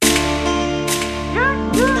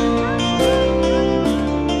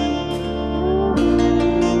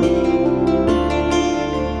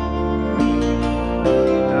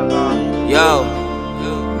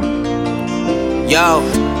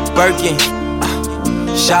Birkin,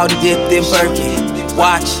 shawty dipped in Birkin.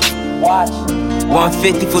 Watch,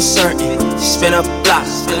 150 for certain. Spin up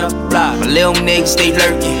block, my little nigga stay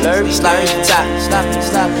lurking. Slurping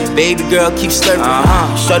the top, baby girl keep slurping.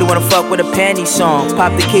 Shorty wanna fuck with a panty song.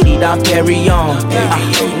 Pop the kitty, down Perry on.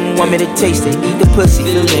 Want me to taste it, eat the pussy,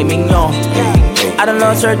 filet mignon. I done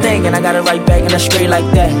lost her thing and I got it right back and I straight like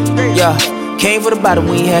that. Yeah, came for the bottom,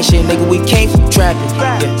 we ain't had shit, nigga, we came from trapping.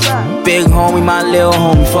 Yeah. Big homie, my little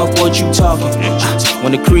homie, fuck what you talking.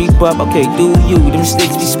 When the creep up, okay, do you, them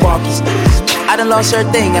sticks be sparking. I done lost her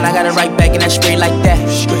thing and I got it right back and I straight like that.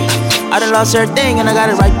 I done lost her thing and I got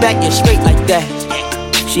it right back and straight like that.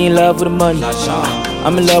 She in love with the money,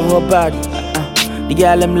 I'm in love with her body. The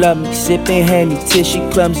gal them love me, sippin' Henny till she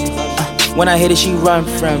clumsy. When I hit her, she run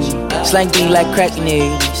from me. Slang D like crackin'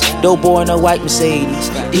 eggs. Dope boy in a white Mercedes.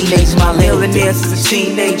 These ladies my millionaires as a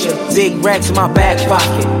teenager. Big racks in my back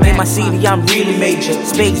pocket. In my CD, I'm really major.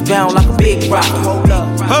 Space bound like a big rocket. Hold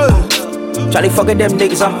up. Try they fuckin' them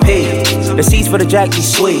niggas, I'm paid. The seats for the jack be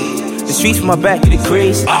suede. The streets for my back to the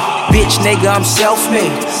craze. Bitch nigga, I'm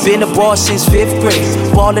self-made. Been a boss since 5th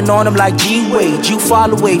grade. Ballin' on them like G-Wade. You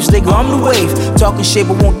follow waves, nigga, I'm the wave. Talking shit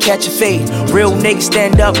but won't catch a fade. Real niggas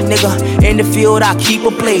stand up, nigga. In the field, I keep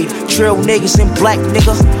a blade. Trail niggas in black,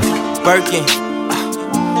 nigga. Birkin,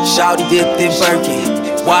 shawty dipped in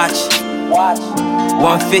Birkin. Watch,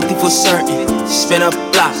 150 for certain. Spin up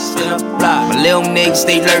block, my little nigga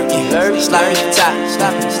stay lurking. Slurping the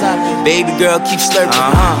top, baby girl keep slurping.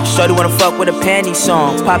 Shorty wanna fuck with a panty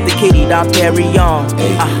song. Pop the kitty, down Perry on.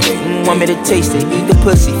 Want me to taste it, eat the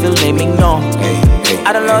pussy, filet mignon.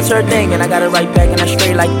 I done lost her thing and I got it right back and I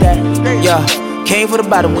straight like that. Yeah, came for the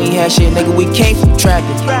bottom, we ain't had shit, nigga, we came from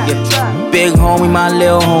trapping. Yeah, big homie, my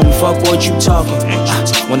little homie, fuck what you talking.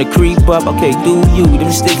 When the creep up, okay, do you,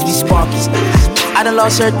 them sticks be sparking. I done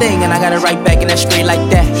lost her thing and I got it right back and that's straight like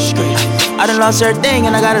that. I done lost her thing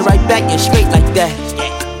and I got it right back and straight like that.